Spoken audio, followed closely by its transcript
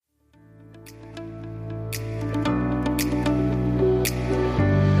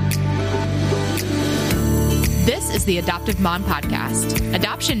This is the Adoptive Mom Podcast.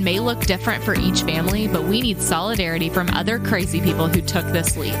 Adoption may look different for each family, but we need solidarity from other crazy people who took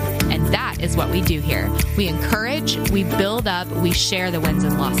this leap. And that is what we do here. We encourage, we build up, we share the wins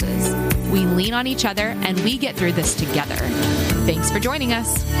and losses. We lean on each other, and we get through this together. Thanks for joining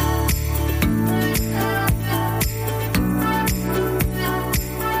us.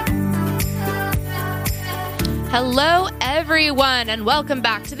 Hello, everyone, and welcome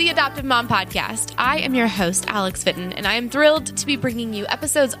back to the Adoptive Mom Podcast. I am your host, Alex Fitton, and I am thrilled to be bringing you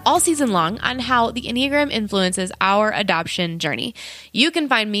episodes all season long on how the Enneagram influences our adoption journey. You can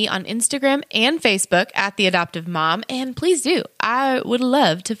find me on Instagram and Facebook at The Adoptive Mom, and please do. I would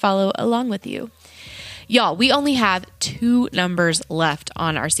love to follow along with you. Y'all, we only have 2 numbers left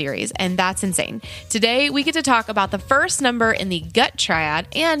on our series, and that's insane. Today, we get to talk about the first number in the gut triad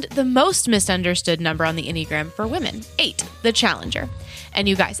and the most misunderstood number on the Enneagram for women, 8, the challenger. And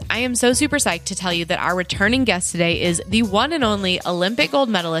you guys, I am so super psyched to tell you that our returning guest today is the one and only Olympic gold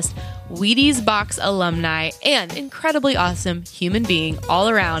medalist, Wheaties Box alumni, and incredibly awesome human being all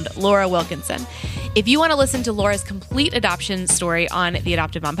around, Laura Wilkinson. If you want to listen to Laura's complete adoption story on the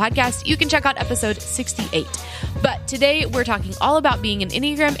Adoptive Mom Podcast, you can check out episode 68. But today we're talking all about being an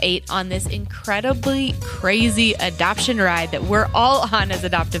Enneagram 8 on this incredibly crazy adoption ride that we're all on as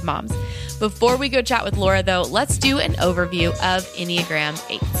adoptive moms. Before we go chat with Laura, though, let's do an overview of Enneagram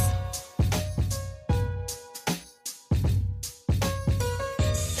 8s.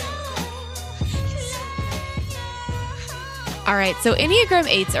 All right, so Enneagram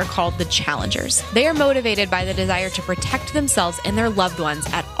 8s are called the challengers. They are motivated by the desire to protect themselves and their loved ones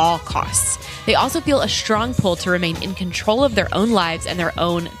at all costs. They also feel a strong pull to remain in control of their own lives and their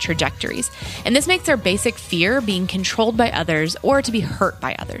own trajectories. And this makes their basic fear being controlled by others or to be hurt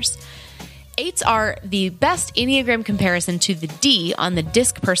by others. 8s are the best Enneagram comparison to the D on the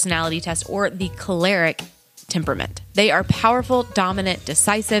DISC personality test or the choleric temperament. They are powerful, dominant,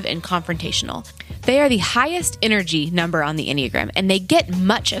 decisive, and confrontational. They are the highest energy number on the Enneagram, and they get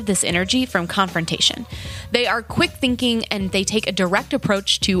much of this energy from confrontation. They are quick thinking, and they take a direct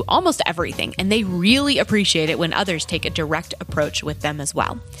approach to almost everything, and they really appreciate it when others take a direct approach with them as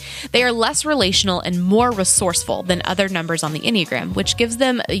well. They are less relational and more resourceful than other numbers on the Enneagram, which gives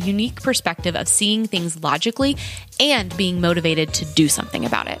them a unique perspective of seeing things logically and being motivated to do something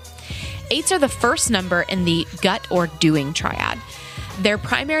about it. 8s are the first number in the gut or doing triad. Their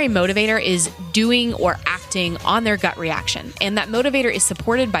primary motivator is doing or acting on their gut reaction, and that motivator is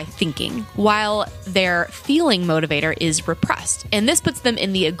supported by thinking, while their feeling motivator is repressed, and this puts them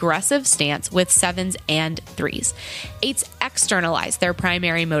in the aggressive stance with 7s and 3s. 8s externalize their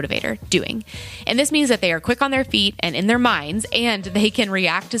primary motivator, doing, and this means that they are quick on their feet and in their minds, and they can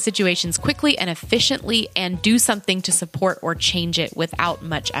react to situations quickly and efficiently and do something to support or change it without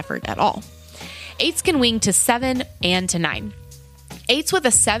much effort at all. 8s can wing to 7 and to 9. 8s with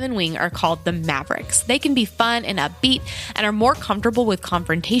a 7 wing are called the Mavericks. They can be fun and upbeat and are more comfortable with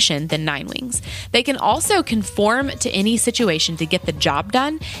confrontation than 9 wings. They can also conform to any situation to get the job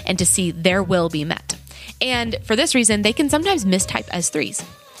done and to see their will be met. And for this reason, they can sometimes mistype as 3s.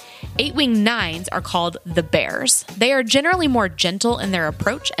 8-wing 9s are called the Bears. They are generally more gentle in their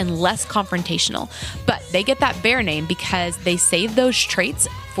approach and less confrontational, but they get that bear name because they save those traits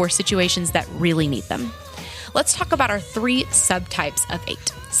for situations that really need them. Let's talk about our 3 subtypes of 8.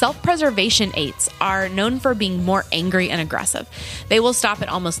 Self-preservation 8s are known for being more angry and aggressive. They will stop at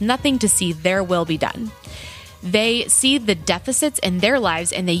almost nothing to see their will be done. They see the deficits in their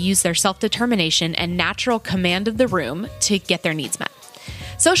lives and they use their self-determination and natural command of the room to get their needs met.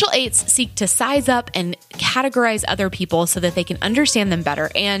 Social 8s seek to size up and categorize other people so that they can understand them better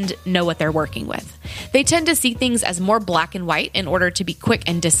and know what they're working with. They tend to see things as more black and white in order to be quick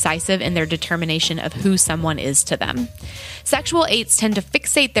and decisive in their determination of who someone is to them. Sexual 8s tend to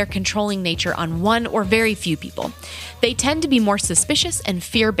fixate their controlling nature on one or very few people. They tend to be more suspicious and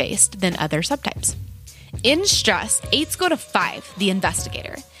fear-based than other subtypes. In stress, 8s go to 5, the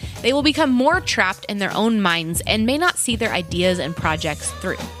investigator. They will become more trapped in their own minds and may not see their ideas and projects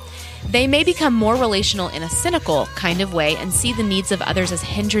through. They may become more relational in a cynical kind of way and see the needs of others as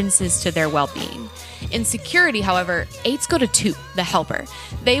hindrances to their well-being. In security, however, 8s go to 2, the helper.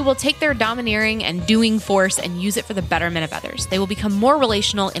 They will take their domineering and doing force and use it for the betterment of others. They will become more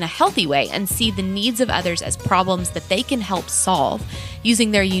relational in a healthy way and see the needs of others as problems that they can help solve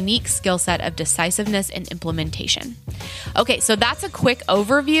using their unique skill set of decisiveness and implementation. Okay, so that's a quick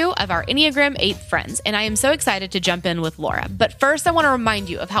overview of our Enneagram 8 friends, and I am so excited to jump in with Laura. But first, I want to remind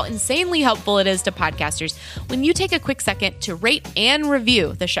you of how insanely helpful it is to podcasters when you take a quick second to rate and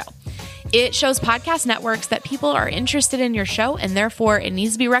review the show. It shows podcast networks that people are interested in your show, and therefore it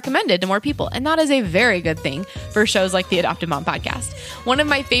needs to be recommended to more people. And that is a very good thing for shows like the Adoptive Mom Podcast. One of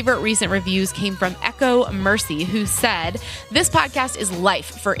my favorite recent reviews came from Echo Mercy, who said, "This podcast is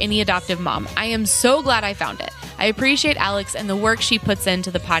life for any adoptive mom. I am so glad I found it. I appreciate Alex and the work she puts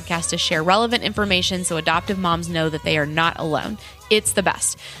into the podcast to share relevant information so adoptive moms know that they are not alone. It's the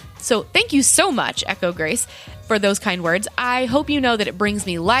best." So thank you so much, Echo Grace, for those kind words. I hope you know that it brings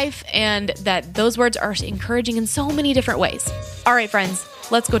me life and that those words are encouraging in so many different ways. All right, friends,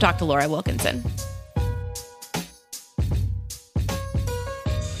 let's go talk to Laura Wilkinson.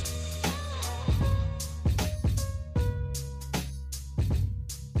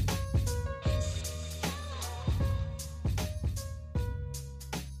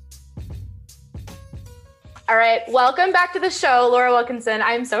 All right. Welcome back to the show, Laura Wilkinson.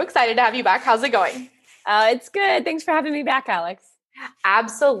 I'm so excited to have you back. How's it going? It's good. Thanks for having me back, Alex.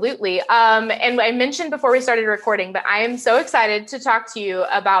 Absolutely. And I mentioned before we started recording, but I am so excited to talk to you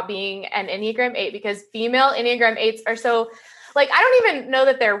about being an Enneagram 8 because female Enneagram 8s are so, I don't even know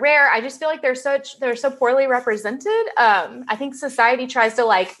that they're rare. I just feel like they're so poorly represented. I think society tries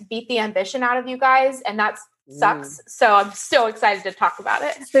to beat the ambition out of you guys, and that's sucks. So I'm so excited to talk about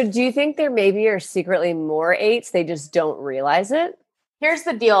it. So do you think there maybe are secretly more 8s? They just don't realize it? Here's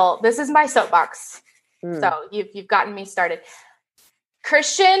the deal. This is my soapbox. So you've gotten me started.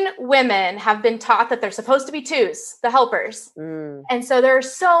 Christian women have been taught that they're supposed to be 2s, the helpers. And so there are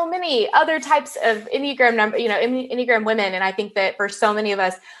so many other types of Enneagram women. And I think that for so many of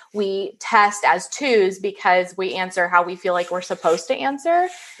us, we test as 2s because we answer how we feel like we're supposed to answer.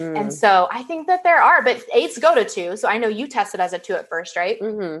 And so I think that there are, but 8s go to 2. So I know you tested as a 2 at first, right?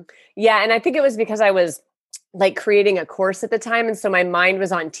 Yeah. And I think it was because I was creating a course at the time. And so my mind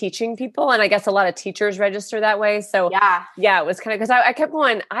was on teaching people. And I guess a lot of teachers register that way. So yeah, it was kind of, because I kept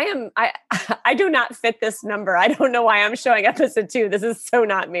going, I do not fit this number. I don't know why I'm showing up as a 2. This is so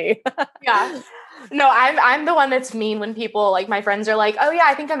not me. Yeah. No, I'm the one that's mean when people, my friends are like, "Oh yeah,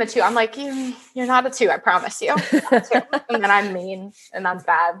 I think I'm a 2." I'm like, you're not a 2. I promise you. You're not a 2. And then I'm mean, and that's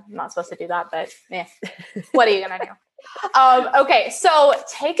bad. I'm not supposed to do that, but what are you going to do? Okay. So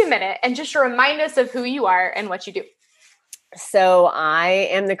take a minute and just remind us of who you are and what you do. So I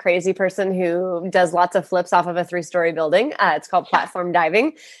am the crazy person who does lots of flips off of a 3-story building. It's called platform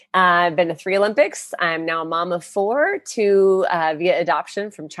diving. I've been to 3 Olympics. I'm now a mom of 4, 2 via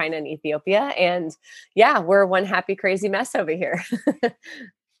adoption from China and Ethiopia. And yeah, we're one happy, crazy mess over here.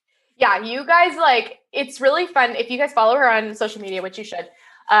 Yeah, you guys it's really fun. If you guys follow her on social media, which you should,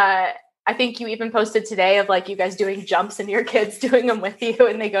 I think you even posted today of you guys doing jumps and your kids doing them with you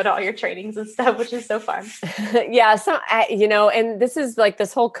and they go to all your trainings and stuff, which is so fun. Yeah. So, and this is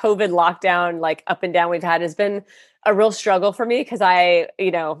this whole COVID lockdown, up and down we've had has been a real struggle for me because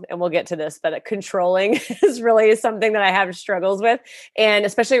and we'll get to this, but controlling is really something that I have struggles with, and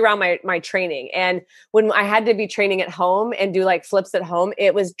especially around my training. And when I had to be training at home and do flips at home,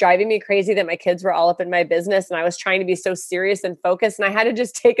 it was driving me crazy that my kids were all up in my business and I was trying to be so serious and focused. And I had to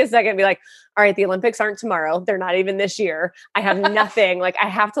just take a second and be like, all right, the Olympics aren't tomorrow. They're not even this year. I have nothing. I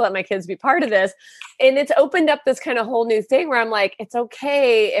have to let my kids be part of this. And it's opened up this kind of whole new thing where I'm like, it's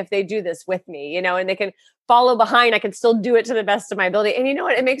okay if they do this with me, and they can follow behind. I can still do it to the best of my ability. And you know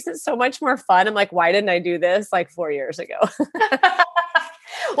what? It makes it so much more fun. I'm like, why didn't I do this 4 years ago?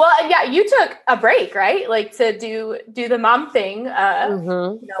 Well, yeah, you took a break, right? To do the mom thing.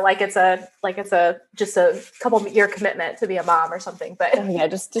 It's just a couple year commitment to be a mom or something. But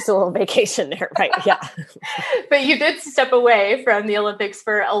just a little vacation there, right? Yeah. But you did step away from the Olympics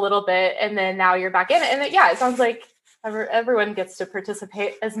for a little bit, and then now you're back in it. And it sounds like everyone gets to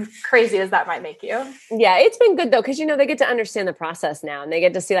participate, as crazy as that might make you. Yeah, it's been good though, because they get to understand the process now, and they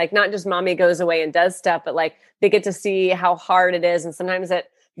get to see not just mommy goes away and does stuff, but they get to see how hard it is. And sometimes at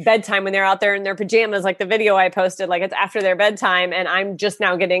bedtime when they're out there in their pajamas, the video I posted, it's after their bedtime, and I'm just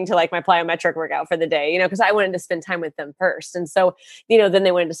now getting to my plyometric workout for the day, because I wanted to spend time with them first. And so, then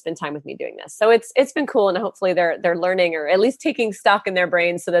they wanted to spend time with me doing this. So it's been cool. And hopefully they're learning, or at least taking stock in their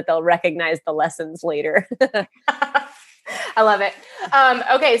brains so that they'll recognize the lessons later. I love it.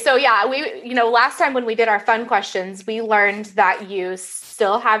 Okay. So yeah, we, last time when we did our fun questions, we learned that you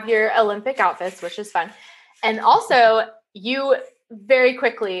still have your Olympic outfits, which is fun. And also you very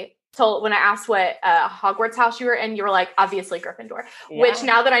quickly told, when I asked what Hogwarts house you were in, you were like, obviously Gryffindor, which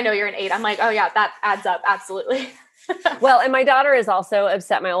now that I know you're an 8, I'm like, oh yeah, that adds up. Absolutely. Well, and my daughter is also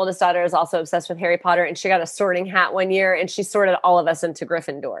obsessed. My oldest daughter is also obsessed with Harry Potter, and she got a sorting hat one year, and she sorted all of us into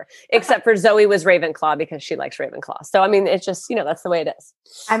Gryffindor, except for Zoe was Ravenclaw because she likes Ravenclaw. So, I mean, it's just, that's the way it is.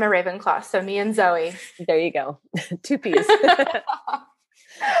 I'm a Ravenclaw. So me and Zoe. There you go. 2 Ps.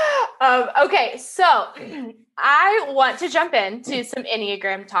 Okay, so I want to jump into some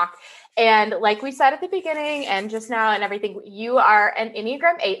Enneagram talk. And like we said at the beginning and just now and everything, you are an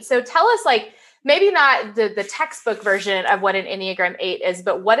Enneagram 8. So tell us, like, maybe not the textbook version of what an Enneagram 8 is,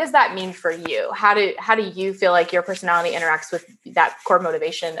 but what does that mean for you? How do you feel like your personality interacts with that core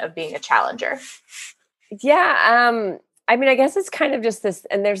motivation of being a challenger? Yeah. I mean, I guess it's kind of just this,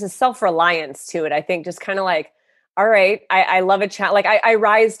 and there's a self-reliance to it. I think just kind of like, all right, I love a challenge. Like I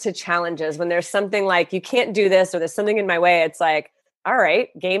rise to challenges when there's something like, you can't do this, or there's something in my way. It's like, all right,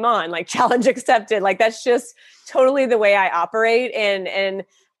 game on, like challenge accepted. Like that's just totally the way I operate. And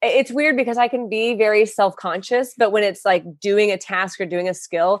it's weird because I can be very self-conscious, but when it's like doing a task or doing a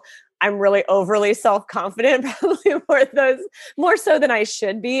skill, I'm really overly self-confident, probably more so than I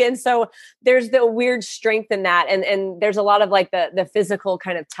should be. And so there's the weird strength in that. And there's a lot of like the physical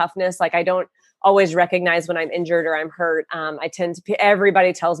kind of toughness. Like I don't always recognize when I'm injured or I'm hurt. I tend to,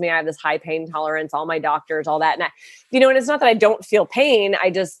 everybody tells me I have this high pain tolerance, all my doctors, all that. And and it's not that I don't feel pain. I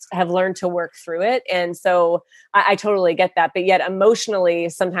just have learned to work through it. And so I totally get that. But yet emotionally,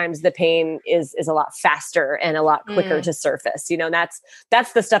 sometimes the pain is a lot faster and a lot quicker to surface.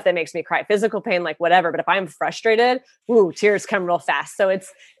 That's the stuff that makes me cry. Physical pain, like whatever. But if I'm frustrated, tears come real fast. So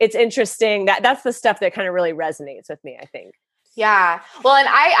it's interesting. That's the stuff that kind of really resonates with me, I think. Yeah. Well, and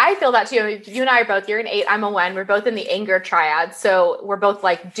I feel that too. You and I are both, you're an 8, I'm a 1. We're both in the anger triad. So we're both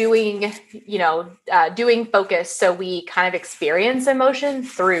like doing focus. So we kind of experience emotion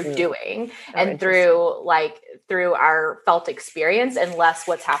through doing and through our felt experience and less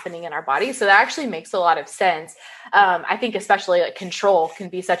what's happening in our body. So that actually makes a lot of sense. I think especially like control can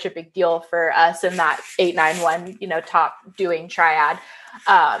be such a big deal for us in that 8-9-1, top doing triad.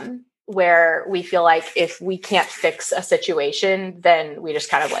 Where we feel like if we can't fix a situation, then we just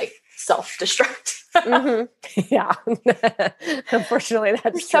kind of like self-destruct. Mm-hmm. Yeah. Unfortunately,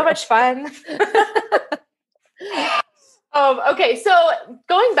 that's so much fun. Okay. So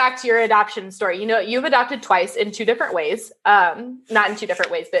going back to your adoption story, you've adopted twice in 2 different ways. Not in 2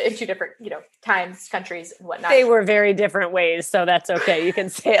 different ways, but in 2 different, times, countries, and whatnot. They were very different ways. So that's okay. You can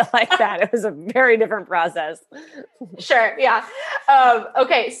say it like that. It was a very different process. Sure. Yeah.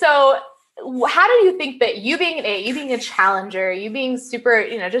 Okay. So how do you think that you being an 8, you being a challenger, you being super,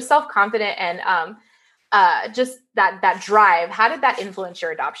 just self-confident and just that drive, how did that influence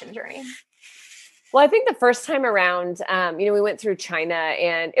your adoption journey? Well, I think the first time around, we went through China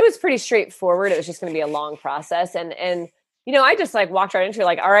and it was pretty straightforward. It was just going to be a long process. And I just like walked right into it,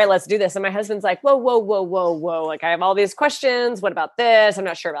 like, all right, let's do this. And my husband's like, whoa. Like, I have all these questions. What about this? I'm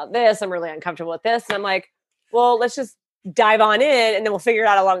not sure about this. I'm really uncomfortable with this. And I'm like, well, let's just dive on in and then we'll figure it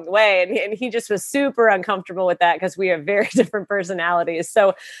out along the way. And he just was super uncomfortable with that because we have very different personalities.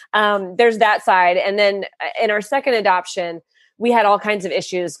 So there's that side. And then in our second adoption, we had all kinds of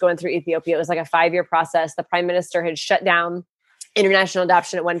issues going through Ethiopia. It was like a 5-year process. The prime minister had shut down international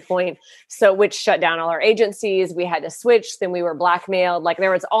adoption at one point, which shut down all our agencies. We had to switch. Then we were blackmailed. Like there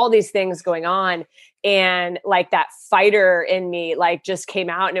was all these things going on. And like that fighter in me, like just came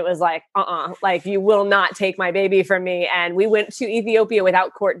out and it was like, like you will not take my baby from me. And we went to Ethiopia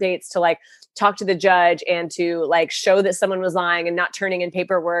without court dates to like talk to the judge and to like show that someone was lying and not turning in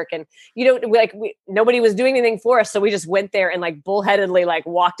paperwork. And, nobody was doing anything for us. So we just went there and like bullheadedly like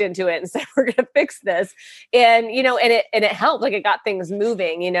walked into it and said, we're going to fix this. And, and it helped, like it got things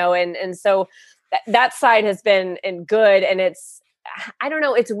moving, and so that side has been good. And I don't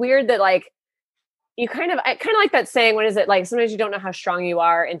know, it's weird that like, I kind of like that saying, what is it? Like, sometimes you don't know how strong you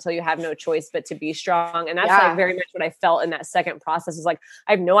are until you have no choice but to be strong. And that's like very much what I felt in that second process is like,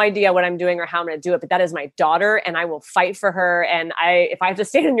 I have no idea what I'm doing or how I'm going to do it, but that is my daughter and I will fight for her. And if I have to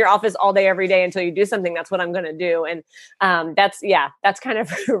stand in your office all day, every day until you do something, that's what I'm going to do. And that's kind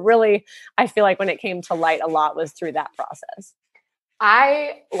of really, I feel like when it came to light a lot was through that process.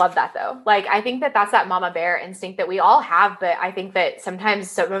 I love that though. Like, I think that that's that mama bear instinct that we all have, but I think that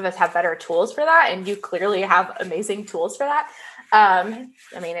sometimes some of us have better tools for that. And you clearly have amazing tools for that.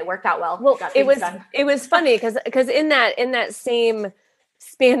 It worked out well. Well, it was funny because in that same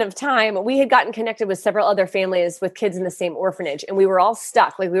span of time, we had gotten connected with several other families with kids in the same orphanage. And we were all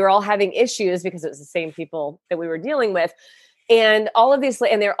stuck. Like we were all having issues because it was the same people that we were dealing with. And all of these,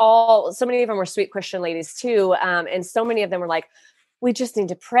 and so many of them were sweet Christian ladies too. And so many of them were like, we just need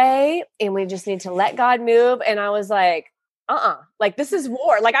to pray and we just need to let God move. And I was like, like this is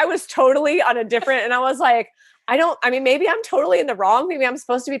war. Like I was totally on a different, and I was like, maybe I'm totally in the wrong. Maybe I'm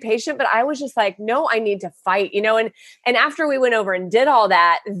supposed to be patient, but I was just like, no, I need to fight, and after we went over and did all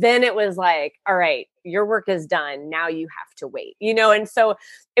that, then it was like, all right, your work is done. Now you have to wait, and so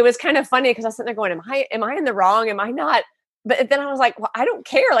it was kind of funny because I was sitting there going, am I in the wrong? Am I not but then I was like, well, I don't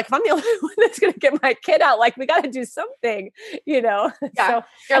care. Like if I'm the only one that's going to get my kid out, like we got to do something, Yeah. So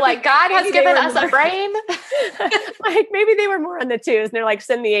you're like, God has given us a brain. Like maybe they were more on the 2s and they're like,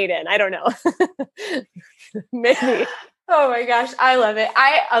 send the 8 in. I don't know. Maybe. Oh my gosh. I love it.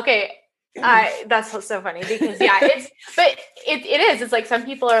 That's so funny because it is. It's like some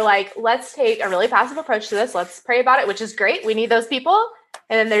people are like, let's take a really passive approach to this. Let's pray about it, which is great. We need those people.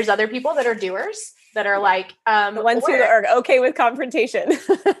 And then there's other people that are doers that are like, the ones who are okay with confrontation.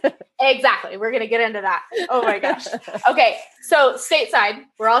 Exactly. We're going to get into that. Oh my gosh. Okay. So stateside,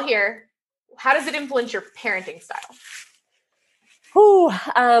 we're all here. How does it influence your parenting style?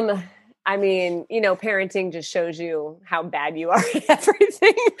 I mean, parenting just shows you how bad you are at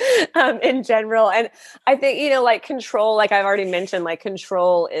everything in general. And I think, like control, like I've already mentioned, like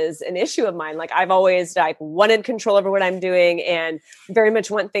control is an issue of mine. Like I've always like wanted control over what I'm doing and very much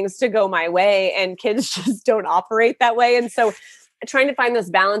want things to go my way, and kids just don't operate that way. And so trying to find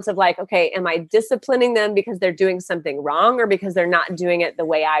this balance of like, okay, am I disciplining them because they're doing something wrong or because they're not doing it the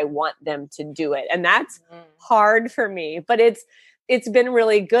way I want them to do it? And that's hard for me, but it's been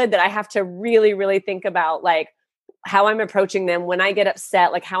really good that I have to really, really think about like how I'm approaching them when I get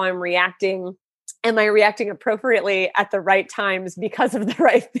upset, like how I'm reacting. Am I reacting appropriately at the right times because of the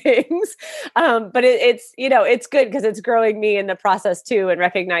right things? But it's good because it's growing me in the process too, and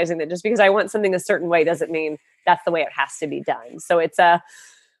recognizing that just because I want something a certain way doesn't mean that's the way it has to be done. So it's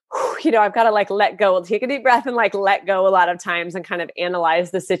I've got to like let go, take a deep breath and like let go a lot of times and kind of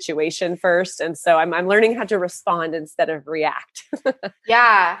analyze the situation first. And so I'm learning how to respond instead of react.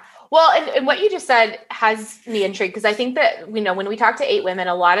 Yeah. Well, and what you just said has me intrigued because I think that, when we talk to 8 women,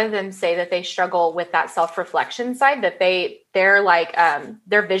 a lot of them say that they struggle with that self-reflection side, that they're like,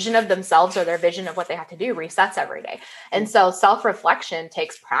 their vision of themselves or their vision of what they have to do resets every day. And so self-reflection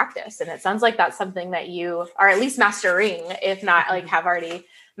takes practice. And it sounds like that's something that you are at least mastering, if not like have already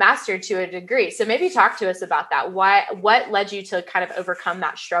mastered to a degree. So maybe talk to us about that. What led you to kind of overcome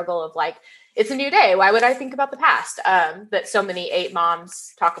that struggle of like, it's a new day. Why would I think about the past? That so many 8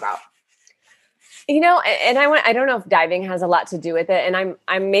 moms talk about. And I don't know if diving has a lot to do with it. And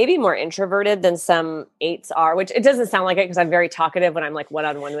I'm maybe more introverted than some 8s are, which it doesn't sound like it because I'm very talkative when I'm like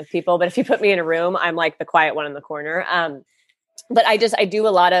one-on-one with people. But if you put me in a room, I'm like the quiet one in the corner. But I do a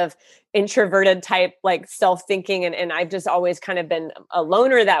lot of introverted type, like self-thinking. And I've just always kind of been a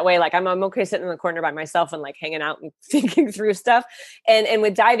loner that way. Like I'm okay sitting in the corner by myself and like hanging out and thinking through stuff. And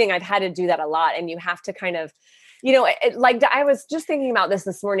with diving, I've had to do that a lot. And you have to kind of, like I was just thinking about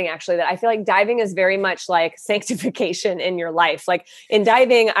this morning, actually, that I feel like diving is very much like sanctification in your life. Like in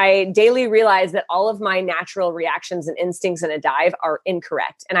diving, I daily realize that all of my natural reactions and instincts in a dive are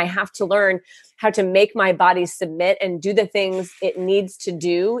incorrect. And I have to learn how to make my body submit and do the things it needs to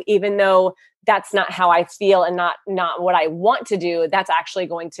do, even though that's not how I feel and not what I want to do. That's actually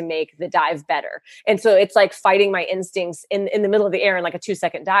going to make the dive better. And so it's like fighting my instincts in the middle of the air in like a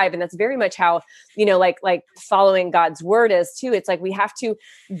 2-second dive. And that's very much how, like following God's word is too. It's like we have to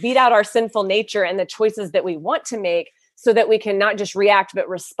beat out our sinful nature and the choices that we want to make so that we can not just react, but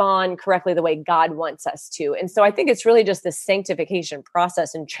respond correctly the way God wants us to. And so I think it's really just this sanctification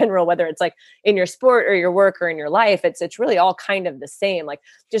process in general, whether it's like in your sport or your work or in your life, it's really all kind of the same. Like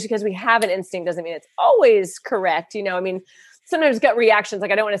just because we have an instinct doesn't mean it's always correct. Sometimes gut reactions, like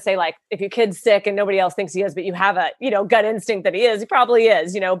I don't want to say like if your kid's sick and nobody else thinks he is, but you have a, gut instinct that he probably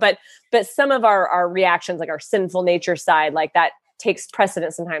is, but some of our reactions, like our sinful nature side, like that takes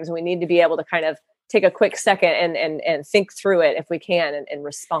precedence sometimes. And we need to be able to kind of take a quick second and think through it if we can and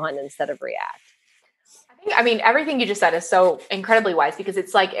respond instead of react. I mean, everything you just said is so incredibly wise because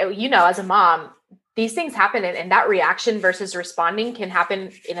it's like, as a mom, these things happen and that reaction versus responding can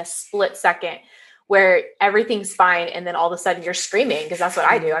happen in a split second where everything's fine. And then all of a sudden you're screaming because that's what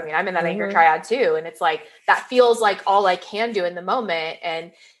I do. I mean, I'm in that anger triad too. And it's like, that feels like all I can do in the moment.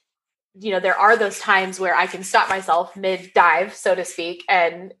 And there are those times where I can stop myself mid dive, so to speak,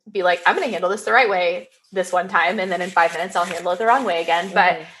 and be like, I'm going to handle this the right way this one time. And then in 5 minutes, I'll handle it the wrong way again.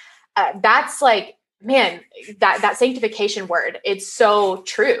 But that's like, man, that sanctification word, it's so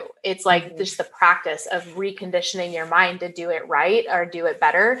true. It's like just the practice of reconditioning your mind to do it right or do it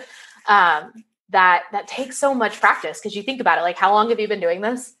better. That takes so much practice because you think about it, like how long have you been doing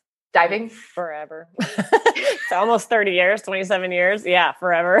this? Diving? Forever. It's almost 30 years, 27 years. Yeah,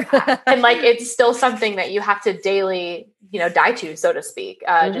 forever. And like, it's still something that you have to daily, die to, so to speak.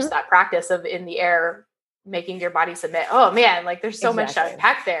 Just that practice of in the air, making your body submit. Oh man, like there's so much to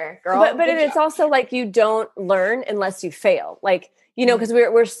unpack there, girl. But it's also like, you don't learn unless you fail. Like, because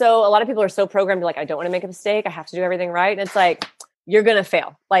we're so, a lot of people are so programmed to like, I don't want to make a mistake. I have to do everything right. And it's like, you're going to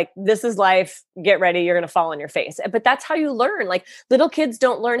fail. Like, this is life. Get ready. You're going to fall on your face. But that's how you learn. Like, little kids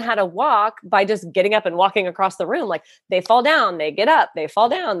don't learn how to walk by just getting up and walking across the room. Like, they fall down, they get up, they fall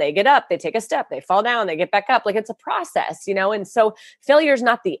down, they get up, they take a step, they fall down, they get back up. Like, it's a process, you know? And so failure is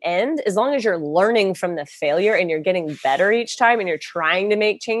not the end. As long as you're learning from the failure and you're getting better each time and you're trying to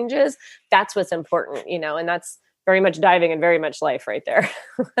make changes, that's what's important, you know? And that's very much diving and very much life right there.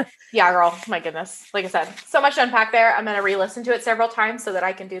 Yeah, girl. My goodness. Like I said, so much to unpack there. I'm going to re-listen to it several times so that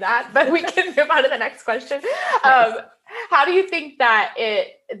I can do that, but we can move on to the next question. Nice. How do you think that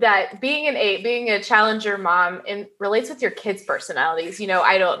being an 8, being a challenger mom relates with your kids' personalities? You know,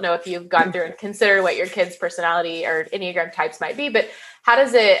 I don't know if you've gone through and considered what your kids' personality or Enneagram types might be, but how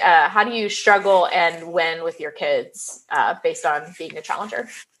do you struggle and win with your kids, based on being a challenger?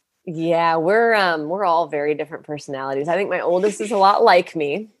 Yeah, we're all very different personalities. I think my oldest is a lot like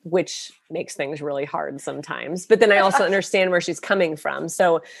me, which makes things really hard sometimes. But then I also understand where she's coming from.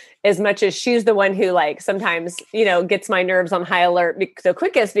 So as much as she's the one who like sometimes, you know, gets my nerves on high alert the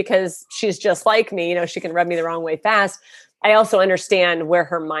quickest because she's just like me, you know, she can rub me the wrong way fast. I also understand where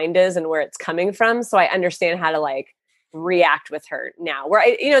her mind is and where it's coming from. So I understand how to like react with her now. Where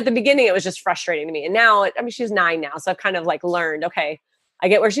at the beginning it was just frustrating to me. And now, I mean, she's 9 now. So I've kind of like learned, okay, I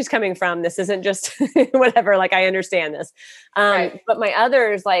get where she's coming from. This isn't just whatever. Like, I understand this. Right. But my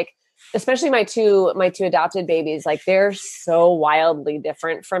others, like, especially my two adopted babies, like, they're so wildly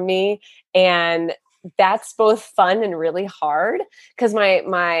different from me. And that's both fun and really hard because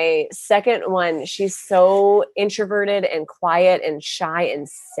my second one, she's so introverted and quiet and shy and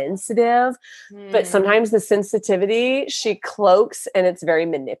sensitive, but sometimes the sensitivity she cloaks and it's very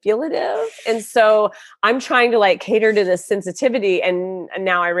manipulative. And so I'm trying to like cater to this sensitivity. And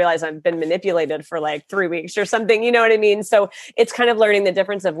now I realize I've been manipulated for like 3 weeks or something, you know what I mean? So it's kind of learning the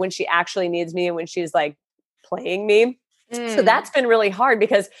difference of when she actually needs me and when she's like playing me. So that's been really hard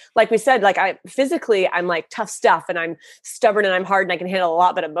because like we said, like I'm like tough stuff and I'm stubborn and I'm hard and I can handle a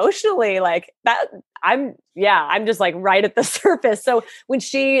lot, but emotionally like that, I'm just like right at the surface. So when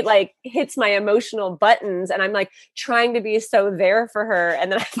she like hits my emotional buttons and I'm like trying to be so there for her.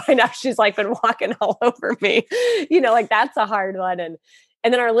 And then I find out she's like been walking all over me, you know, like that's a hard one. And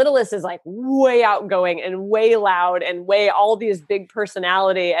then our littlest is like way outgoing and way loud and way all these big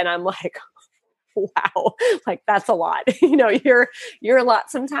personality. And I'm like, wow, like that's a lot. You know, you're a lot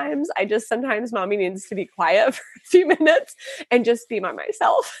sometimes. Sometimes mommy needs to be quiet for a few minutes and just be by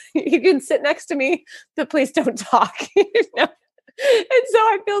myself. You can sit next to me, but please don't talk. You know? And so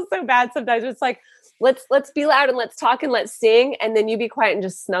I feel so bad sometimes. It's like, let's be loud and let's talk and let's sing. And then you be quiet and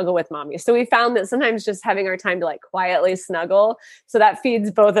just snuggle with mommy. So we found that sometimes just having our time to like quietly snuggle. So that feeds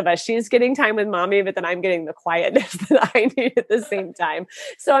both of us. She's getting time with mommy, but then I'm getting the quietness that I need at the same time.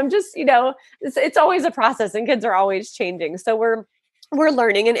 So I'm just, you know, it's always a process and kids are always changing. So we're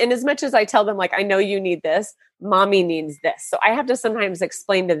learning. And as much as I tell them, like, I know you need this, mommy needs this. So I have to sometimes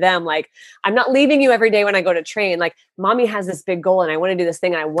explain to them, like, I'm not leaving you every day when I go to train. Like, mommy has this big goal and I want to do this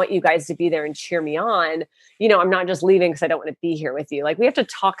thing and I want you guys to be there and cheer me on. You know, I'm not just leaving because I don't want to be here with you. Like, we have to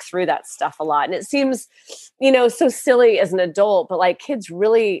talk through that stuff a lot. And it seems, you know, so silly as an adult, but like kids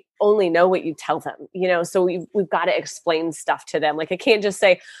really only know what you tell them, you know? So we've got to explain stuff to them. Like, I can't just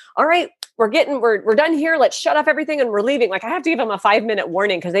say, all right, we're done here. Let's shut off everything and we're leaving. Like, I have to give them a 5-minute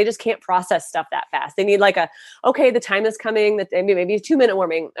warning because they just can't process stuff that fast. They need like okay, the time is coming, that maybe a 2-minute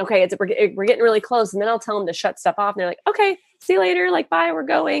warning. Okay, we're getting really close. And then I'll tell them to shut stuff off. And they're like, okay, see you later. Like, bye, we're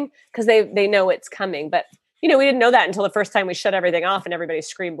going. Because they know it's coming. But, you know, we didn't know that until the first time we shut everything off and everybody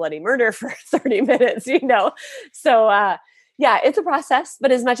screamed bloody murder for 30 minutes, you know? So, yeah, it's a process,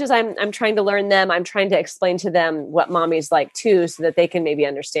 but as much as I'm trying to learn them, I'm trying to explain to them what mommy's like too, so that they can maybe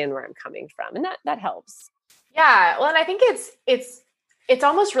understand where I'm coming from. And that helps. Yeah. Well, and I think it's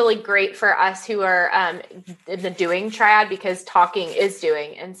almost really great for us who are in the doing triad because talking is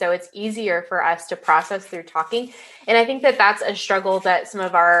doing. And so it's easier for us to process through talking. And I think that that's a struggle that some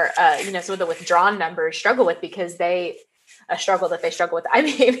of our, some of the withdrawn members struggle with because an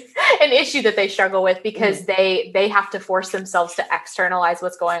issue that they struggle with because they have to force themselves to externalize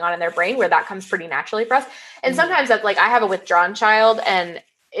what's going on in their brain, where that comes pretty naturally for us. And sometimes that's like, I have a withdrawn child and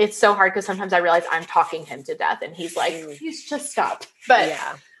it's so hard because sometimes I realize I'm talking him to death and he's like, please just stop. But,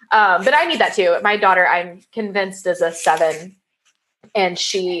 yeah. But I need that too. My daughter, I'm convinced, is a 7 and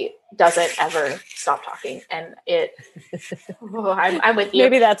she doesn't ever stop talking. And I'm with you.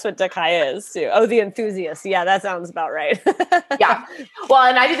 Maybe that's what Dakaya is too. Oh, the enthusiast. Yeah, that sounds about right. Yeah. Well,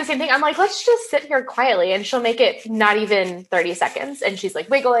 and I do the same thing. I'm like, let's just sit here quietly. And she'll make it not even 30 seconds. And she's like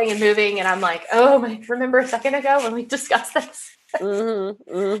wiggling and moving. And I'm like, oh, remember a second ago when we discussed this?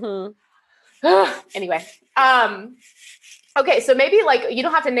 Mm-hmm. Mm-hmm. Anyway. Okay, so maybe like you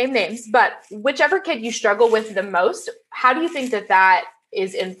don't have to name names, but whichever kid you struggle with the most, how do you think that that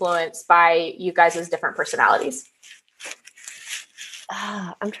is influenced by you guys' different personalities?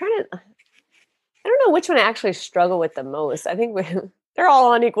 I'm trying to, I don't know which one I actually struggle with the most. I think they're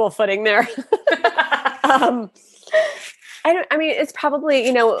all on equal footing there. um, I mean, it's probably,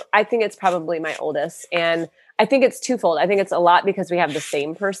 I think it's probably my oldest, and I think it's twofold. I think it's a lot because we have the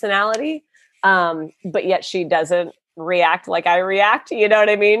same personality, but yet she doesn't react like I react, you know what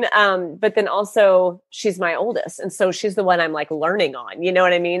I mean? But then also she's my oldest. And so she's the one I'm like learning on, you know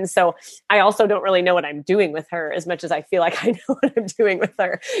what I mean? So I also don't really know what I'm doing with her as much as I feel like I know what I'm doing with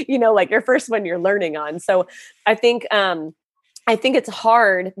her, like your first one you're learning on. So I think it's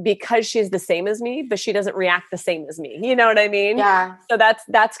hard because she's the same as me, but she doesn't react the same as me. You know what I mean? Yeah. So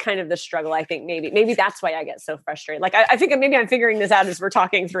that's kind of the struggle. I think maybe that's why I get so frustrated. Like I think maybe I'm figuring this out as we're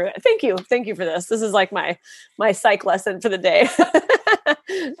talking through it. Thank you for this. This is like my psych lesson for the day.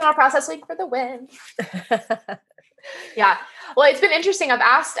 Our process week for the win. Yeah. Well, it's been interesting. I've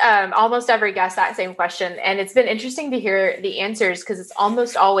asked almost every guest that same question, and it's been interesting to hear the answers because it's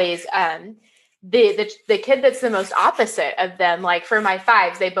almost always the kid that's the most opposite of them. Like for my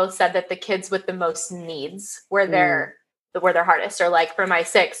fives, they both said that the kids with the most needs were their hardest. Or like for my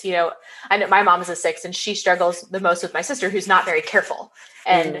six, I know my mom is a six and she struggles the most with my sister who's not very careful.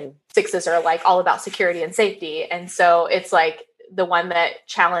 And sixes are like all about security and safety. And so it's like the one that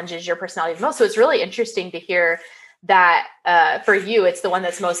challenges your personality the most. So it's really interesting to hear that for you, it's the one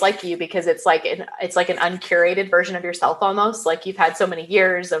that's most like you because it's like an uncurated version of yourself almost. Like you've had so many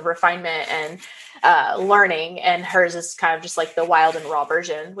years of refinement and learning, and hers is kind of just like the wild and raw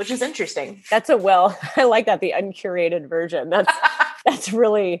version, which is interesting. I like that, the uncurated version. That's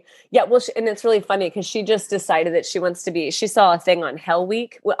really, yeah. Well, and it's really funny because she just decided that she saw a thing on Hell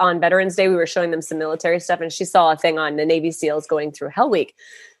Week on Veterans Day. We were showing them some military stuff and she saw a thing on the Navy SEALs going through Hell Week.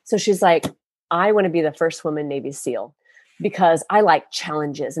 So she's like, I want to be the first woman Navy SEAL because I like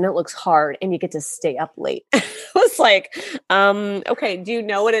challenges and it looks hard and you get to stay up late. I was like, okay, do you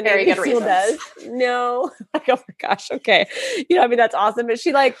know what a Navy SEAL does? No. Like, oh my gosh. Okay. I mean, that's awesome. But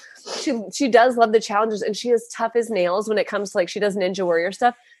she does love the challenges and she is tough as nails when it comes to like, she does Ninja Warrior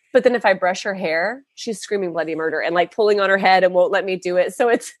stuff. But then if I brush her hair, she's screaming bloody murder and like pulling on her head and won't let me do it. So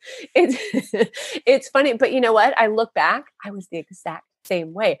it's funny. But you know what? I look back, I was the exact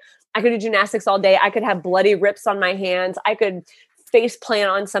same way. I could do gymnastics all day. I could have bloody rips on my hands. I could face plant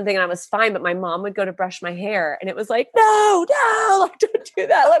on something and I was fine. But my mom would go to brush my hair and it was like, no, like, don't do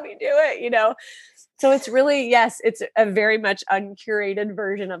that. Let me do it, So it's really, yes, it's a very much uncurated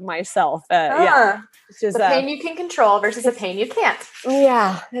version of myself. Yeah. It's just the pain you can control versus the pain you can't.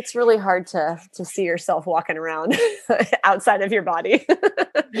 Yeah. It's really hard to see yourself walking around outside of your body.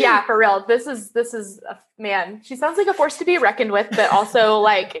 Yeah, for real. This is man, she sounds like a force to be reckoned with, but also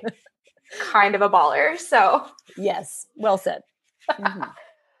like kind of a baller. So yes, well said. Mm-hmm.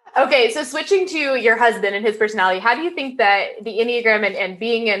 Okay, so switching to your husband and his personality, how do you think that the Enneagram and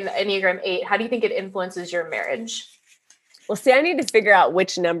being an Enneagram 8, how do you think it influences your marriage? Well, see, I need to figure out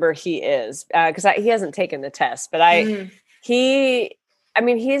which number he is because he hasn't taken the test, but he's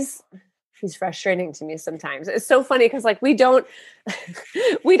frustrating to me sometimes. It's so funny because like we don't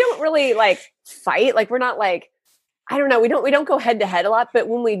really like fight. Like we're not like, I don't know. We don't go head to head a lot, but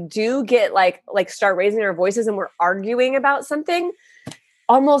when we do get like start raising our voices and we're arguing about something,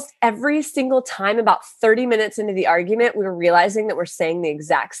 almost every single time, about 30 minutes into the argument, we're realizing that we're saying the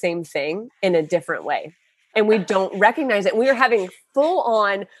exact same thing in a different way. And we don't recognize it. We are having full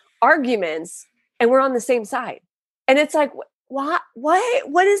on arguments and we're on the same side. And it's like, what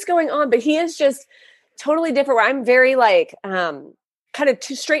is going on? But he is just totally different where I'm very like, kind of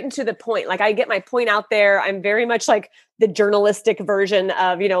too straight and to the point. Like I get my point out there. I'm very much like the journalistic version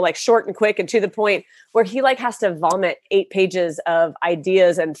of, like short and quick and to the point, where he like has to vomit 8 pages of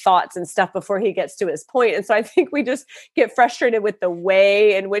ideas and thoughts and stuff before he gets to his point. And so I think we just get frustrated with the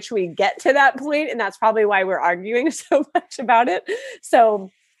way in which we get to that point. And that's probably why we're arguing so much about it.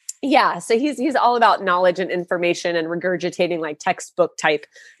 So yeah. So he's all about knowledge and information and regurgitating like textbook type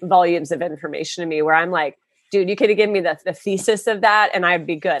volumes of information to me, where I'm like, dude, you could have given me the thesis of that and I'd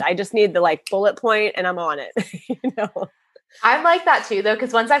be good. I just need the like bullet point and I'm on it. I'm like that too, though,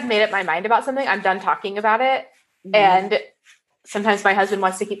 because once I've made up my mind about something, I'm done talking about it. Mm-hmm. And sometimes my husband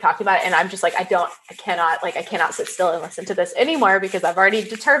wants to keep talking about it. And I'm just like, I cannot sit still and listen to this anymore because I've already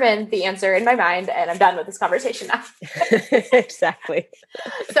determined the answer in my mind and I'm done with this conversation now. Exactly.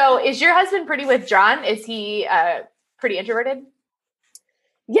 So is your husband pretty withdrawn? Is he pretty introverted?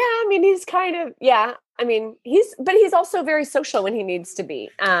 Yeah. I mean, he's kind of, yeah. I mean, he's also very social when he needs to be.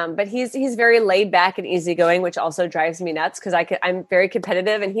 But he's very laid back and easygoing, which also drives me nuts because I'm very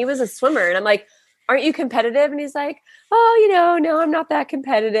competitive, and he was a swimmer, and I'm like, aren't you competitive? And he's like, oh, no, I'm not that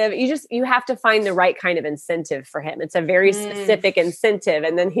competitive. You have to find the right kind of incentive for him. It's a very specific incentive,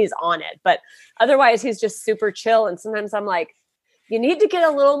 and then he's on it. But otherwise he's just super chill. And sometimes I'm like, you need to get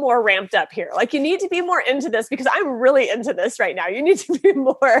a little more ramped up here. Like, you need to be more into this because I'm really into this right now. You need to be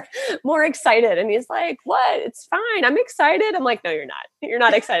more excited. And he's like, what? It's fine. I'm excited. I'm like, no, you're not. You're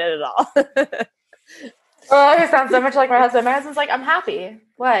not excited at all. Oh, it sounds so much like my husband. My husband's like, I'm happy.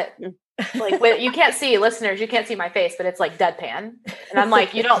 What? Like, you can't see, listeners, you can't see my face, but it's like deadpan. And I'm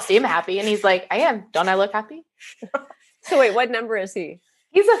like, you don't seem happy. And he's like, I am. Don't I look happy? So wait, what number is he?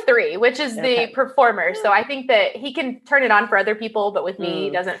 He's a 3, which is the performer. So I think that he can turn it on for other people, but with me, he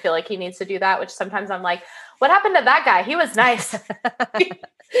doesn't feel like he needs to do that, which sometimes I'm like, what happened to that guy? He was nice.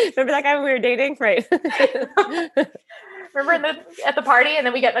 Remember that guy when we were dating? Right. Remember at the party, and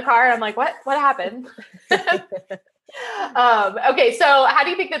then we get in the car and I'm like, what happened? Okay. So how do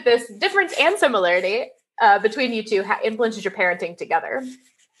you think that this difference and similarity between you two influences your parenting together?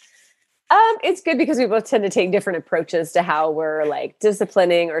 It's good because we both tend to take different approaches to how we're like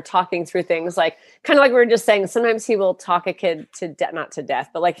disciplining or talking through things. Like, kind of like we were just saying, sometimes he will talk a kid to not to death,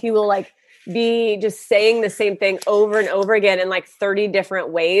 but like he will like be just saying the same thing over and over again in like 30 different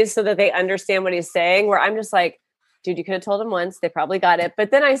ways so that they understand what he's saying, where I'm just like, dude, you could have told them once, they probably got it.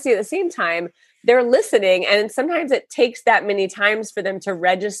 But then I see at the same time, they're listening. And sometimes it takes that many times for them to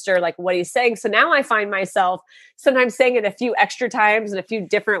register like what he's saying. So now I find myself sometimes saying it a few extra times in a few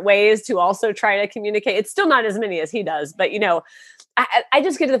different ways to also try to communicate. It's still not as many as he does, but I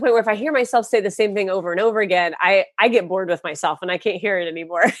just get to the point where if I hear myself say the same thing over and over again, I get bored with myself and I can't hear it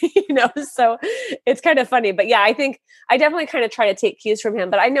anymore, so it's kind of funny. But yeah, I think I definitely kind of try to take cues from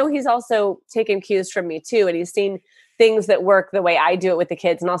him, but I know he's also taken cues from me too. And he's seen things that work the way I do it with the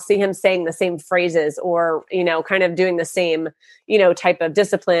kids. And I'll see him saying the same phrases or, kind of doing the same, type of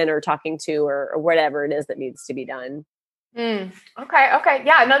discipline or talking to or whatever it is that needs to be done. Okay.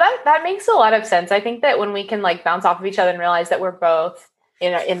 Yeah, no, that makes a lot of sense. I think that when we can like bounce off of each other and realize that we're both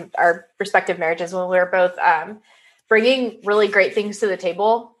in our respective marriages, when we're both bringing really great things to the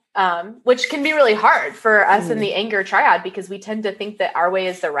table, which can be really hard for us in the anger triad, because we tend to think that our way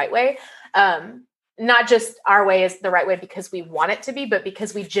is the right way. Not just our way is the right way because we want it to be, but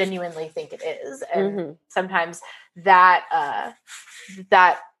because we genuinely think it is. And sometimes that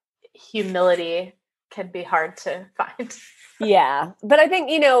humility can be hard to find. Yeah. But I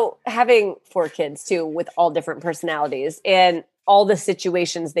think, having 4 kids too, with all different personalities and all the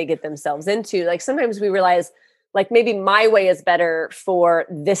situations they get themselves into, like sometimes we realize like maybe my way is better for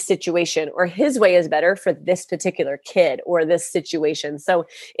this situation or his way is better for this particular kid or this situation. So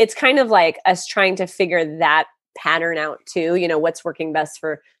it's kind of like us trying to figure that pattern out too, what's working best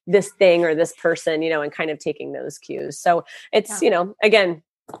for this thing or this person, and kind of taking those cues. So it's, again,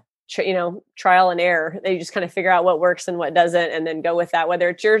 trial and error. They just kind of figure out what works and what doesn't, and then go with that, whether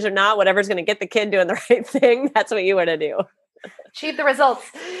it's yours or not, whatever's going to get the kid doing the right thing. That's what you want to do. Achieve the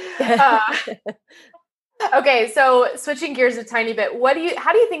results. Okay. So switching gears a tiny bit,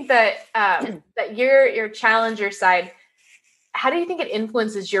 how do you think that, that your challenger side, how do you think it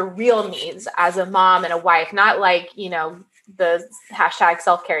influences your real needs as a mom and a wife? Not like, the hashtag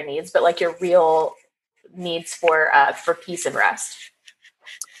self-care needs, but like your real needs for peace and rest.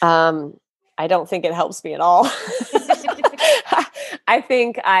 I don't think it helps me at all. I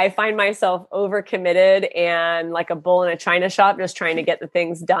think I find myself overcommitted and like a bull in a china shop, just trying to get the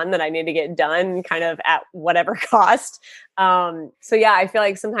things done that I need to get done kind of at whatever cost. So yeah, I feel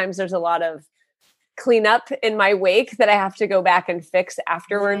like sometimes there's a lot of cleanup in my wake that I have to go back and fix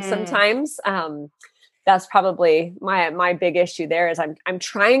afterwards sometimes. That's probably my big issue there is I'm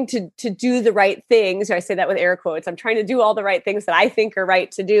trying to do the right things. I say that with air quotes. I'm trying to do all the right things that I think are right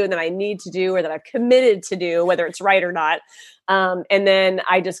to do and that I need to do or that I've committed to do, whether it's right or not. And then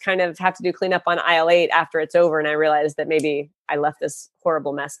I just kind of have to do cleanup on aisle 8 after it's over. And I realized that maybe I left this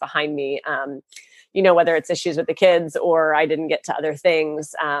horrible mess behind me, whether it's issues with the kids or I didn't get to other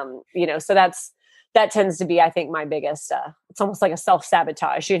things, so that tends to be, I think, my biggest, it's almost like a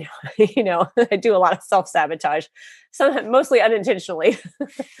self-sabotage, I do a lot of self-sabotage, mostly unintentionally.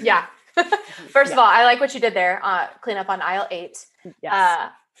 Yeah. First of all, I like what you did there. Clean up on aisle 8.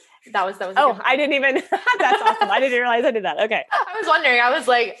 Yes. That was. Oh, I didn't even, that's awesome. I didn't realize I did that. Okay. I was wondering,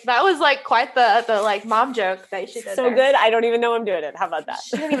 that was like quite the like mom joke that she did. So there. Good. I don't even know I'm doing it. How about that?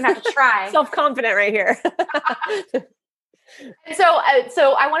 She didn't even have to try. Self-confident right here. And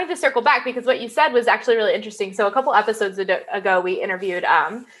so I wanted to circle back because what you said was actually really interesting. So a couple episodes ago, we interviewed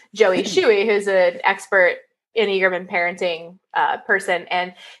Joey Shuey, who's an expert Enneagram and parenting person,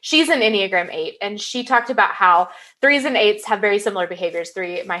 and she's an Enneagram 8, and she talked about how 3s and 8s have very similar behaviors.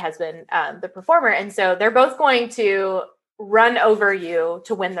 3, my husband, the performer, and so they're both going to run over you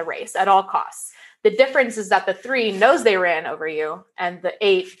to win the race at all costs. The difference is that the 3 knows they ran over you, and the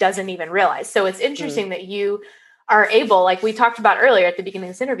 8 doesn't even realize. So it's interesting that you are able, like we talked about earlier at the beginning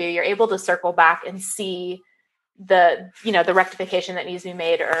of this interview, you're able to circle back and see the rectification that needs to be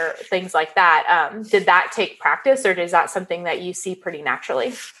made or things like that. Did that take practice, or is that something that you see pretty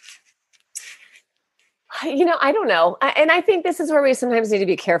naturally? I don't know. And I think this is where we sometimes need to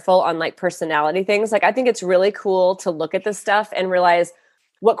be careful on like personality things. Like, I think it's really cool to look at this stuff and realize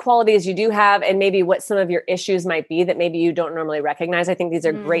what qualities you do have and maybe what some of your issues might be that maybe you don't normally recognize. I think these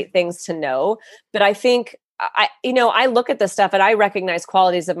are great things to know. But I think I look at this stuff and I recognize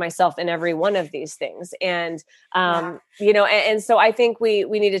qualities of myself in every one of these things. And, and so I think we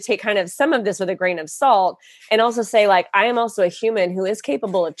need to take kind of some of this with a grain of salt and also say, like, I am also a human who is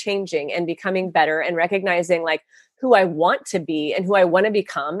capable of changing and becoming better and recognizing like who I want to be and who I want to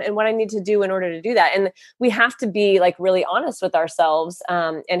become and what I need to do in order to do that. And we have to be like really honest with ourselves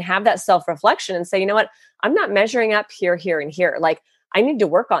and have that self-reflection and say, you know what, I'm not measuring up here, and here. Like, I need to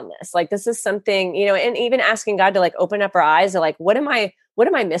work on this. Like, this is something, and even asking God to like open up our eyes to like, what am I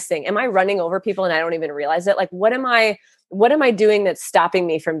missing? Am I running over people and I don't even realize it? Like, what am I doing that's stopping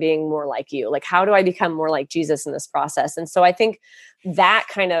me from being more like you? Like, how do I become more like Jesus in this process? And so I think that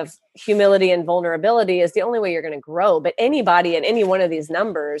kind of humility and vulnerability is the only way you're going to grow. But anybody in any one of these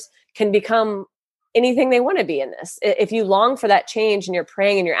numbers can become anything they want to be in this. If you long for that change and you're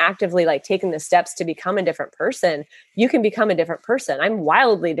praying and you're actively like taking the steps to become a different person, you can become a different person. I'm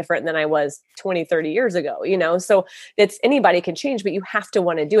wildly different than I was 20, 30 years ago, so it's anybody can change, but you have to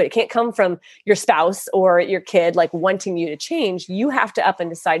want to do it. It can't come from your spouse or your kid, like wanting you to change. You have to up and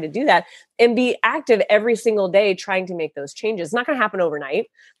decide to do that and be active every single day, trying to make those changes. It's not going to happen overnight,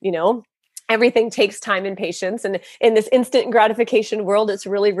 Everything takes time and patience. And in this instant gratification world, it's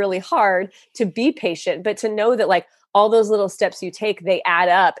really, really hard to be patient, but to know that like all those little steps you take, they add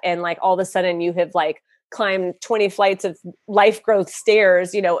up. And like all of a sudden you have like climbed 20 flights of life growth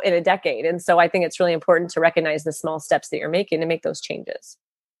stairs, in a decade. And so I think it's really important to recognize the small steps that you're making to make those changes.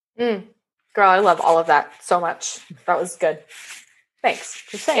 Girl, I love all of that so much. That was good. Thanks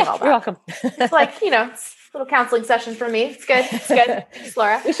for saying all that. You're welcome. It's like, little counseling session for me. It's good. It's good. Thanks,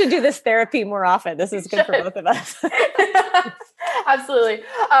 Laura. We should do this therapy more often. This is good for both of us. Absolutely.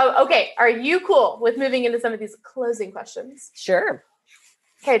 Okay. Are you cool with moving into some of these closing questions? Sure.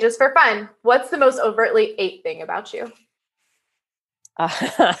 Okay. Just for fun, what's the most overtly 8 thing about you?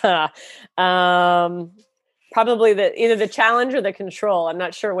 Probably either the challenge or the control. I'm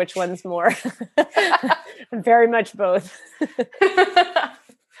not sure which one's more. Very much both.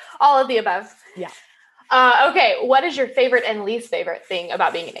 All of the above. Yeah. Okay. What is your favorite and least favorite thing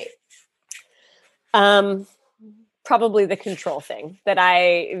about being an 8? Probably the control thing that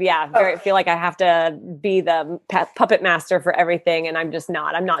feel like I have to be the puppet master for everything. And I'm just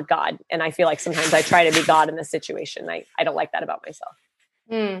not. I'm not God. And I feel like sometimes I try to be God in this situation. I don't like that about myself.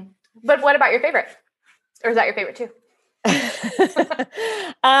 But what about your favorite? Or is that your favorite too?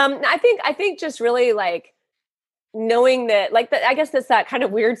 I think just really like knowing that, like, I guess that's that kind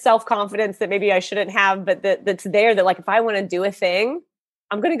of weird self-confidence that maybe I shouldn't have, but that's there, that like, if I want to do a thing,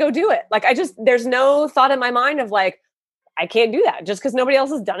 I'm going to go do it. Like, there's no thought in my mind of like, I can't do that. Just because nobody else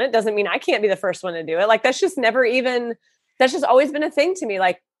has done it doesn't mean I can't be the first one to do it. Like, that's just always been a thing to me.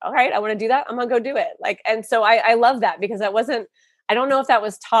 Like, all right, I want to do that. I'm going to go do it. Like, and so I love that, because I don't know if that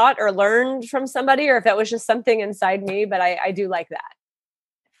was taught or learned from somebody or if that was just something inside me, but I do like that.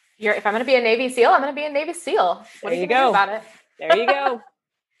 If I'm going to be a Navy SEAL, I'm going to be a Navy SEAL. What do you think about it? There you go.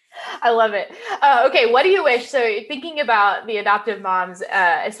 I love it. Okay. What do you wish? So thinking about the adoptive moms,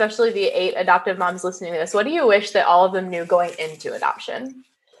 especially the 8 adoptive moms listening to this, what do you wish that all of them knew going into adoption?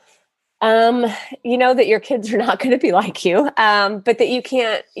 That your kids are not going to be like you, but that you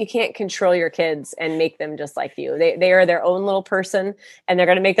can't control your kids and make them just like you. They are their own little person, and they're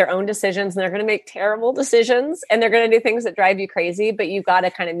going to make their own decisions, and they're going to make terrible decisions, and they're going to do things that drive you crazy, but you've got to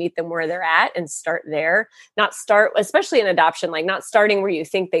kind of meet them where they're at and start there. Especially in adoption, like not starting where you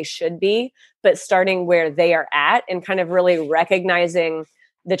think they should be, but starting where they are at and kind of really recognizing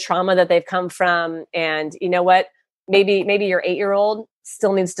the trauma that they've come from. And you know what? Maybe your 8-year-old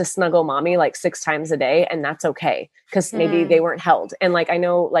still needs to snuggle mommy like 6 times a day. And that's okay. Cause maybe they weren't held. And like, I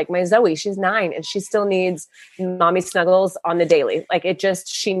know like my Zoe, she's 9 and she still needs mommy snuggles on the daily. Like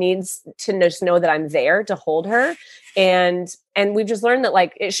she needs to just know that I'm there to hold her. And we've just learned that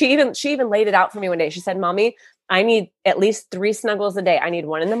like, she even laid it out for me one day. She said, Mommy, I need at least 3 snuggles a day. I need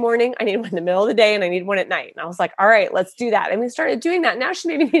one in the morning, I need one in the middle of the day, and I need one at night. And I was like, all right, let's do that. And we started doing that. Now she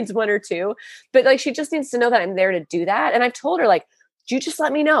maybe needs 1 or 2, but like, she just needs to know that I'm there to do that. And I've told her like, you just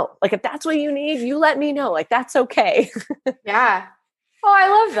let me know. Like, if that's what you need, you let me know. Like, that's okay. Yeah. Oh,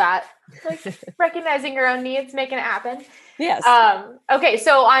 I love that. Like recognizing your own needs, making it happen. Yes. Okay.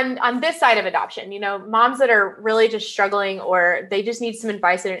 So on this side of adoption, moms that are really just struggling, or they just need some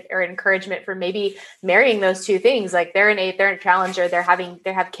advice or encouragement for maybe marrying those 2 things. Like they're an 8, they're a challenger.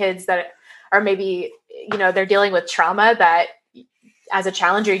 They have kids that are maybe, they're dealing with trauma that as a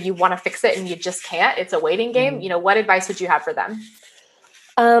challenger, you want to fix it and you just can't. It's a waiting game. What advice would you have for them?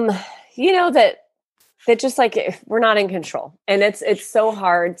 That just like, we're not in control, and it's so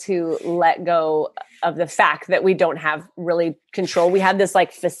hard to let go of the fact that we don't have really control. We have this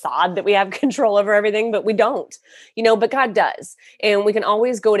like facade that we have control over everything, but we don't, but God does. And we can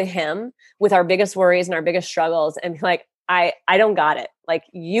always go to him with our biggest worries and our biggest struggles and be like, I don't got it. Like,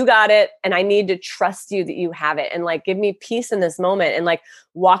 you got it. And I need to trust you that you have it. And like, give me peace in this moment and like,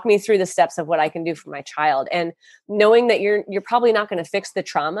 walk me through the steps of what I can do for my child. And knowing that you're probably not going to fix the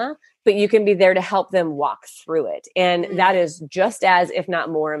trauma, but you can be there to help them walk through it. And that is just as, if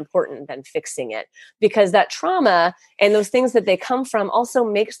not more important than fixing it, because that trauma and those things that they come from also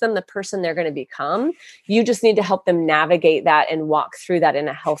makes them the person they're going to become. You just need to help them navigate that and walk through that in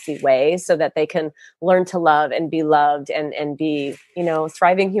a healthy way so that they can learn to love and be loved and be,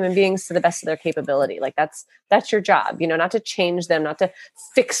 thriving human beings to the best of their capability. Like that's your job, not to change them, not to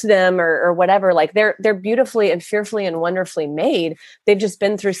fix them or whatever. Like they're beautifully and fearfully and wonderfully made. They've just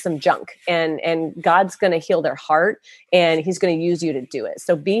been through some junk, and God's going to heal their heart, and he's going to use you to do it.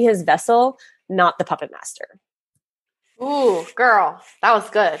 So be his vessel, not the puppet master. Ooh, girl, that was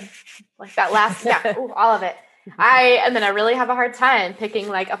good. Like that last, all of it. I really have a hard time picking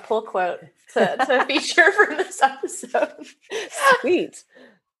like a pull quote to feature from this episode. Sweet.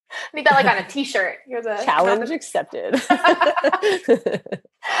 I need that like on a t-shirt. Here's a challenge accepted.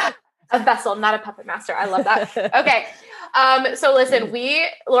 A vessel, not a puppet master. I love that. Okay. So listen,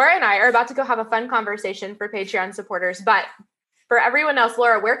 Laura and I are about to go have a fun conversation for Patreon supporters, but for everyone else,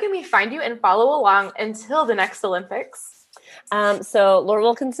 Laura, where can we find you and follow along until the next Olympics? So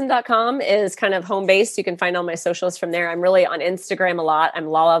LauraWilkinson.com is kind of home base. You can find all my socials from there. I'm really on Instagram a lot. I'm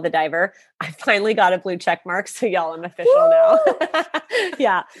Lala the Diver. I finally got a blue check mark. So y'all, I'm official now.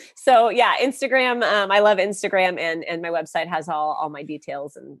 Yeah. So yeah, Instagram. I love Instagram, and my website has all my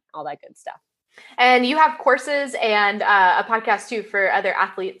details and all that good stuff. And you have courses and a podcast too for other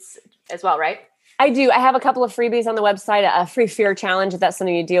athletes as well, right? I do. I have a couple of freebies on the website, a free fear challenge, if that's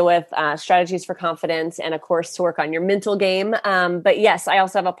something you deal with, strategies for confidence, and a course to work on your mental game. But yes, I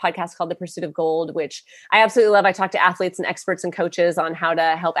also have a podcast called The Pursuit of Gold, which I absolutely love. I talk to athletes and experts and coaches on how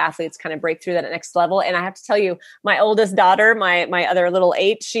to help athletes kind of break through that next level. And I have to tell you, my oldest daughter, my other little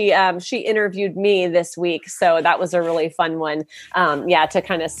 8, she interviewed me this week. So that was a really fun one. To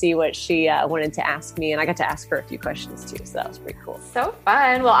kind of see what she wanted to ask me. And I got to ask her a few questions too. So that was pretty cool. So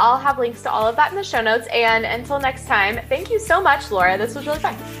fun. Well, I'll have links to all of that in the show notes. And until next time, thank you so much, Laura. This was really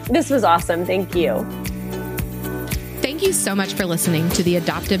fun. This was awesome. Thank you. Thank you so much for listening to the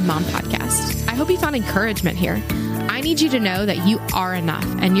Adoptive Mom Podcast. I hope you found encouragement here. I need you to know that you are enough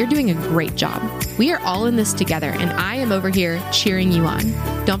and you're doing a great job. We are all in this together, and I am over here cheering you on.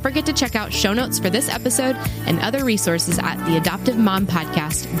 Don't forget to check out show notes for this episode and other resources at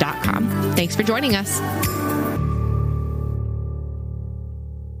theadoptivemompodcast.com. Thanks for joining us.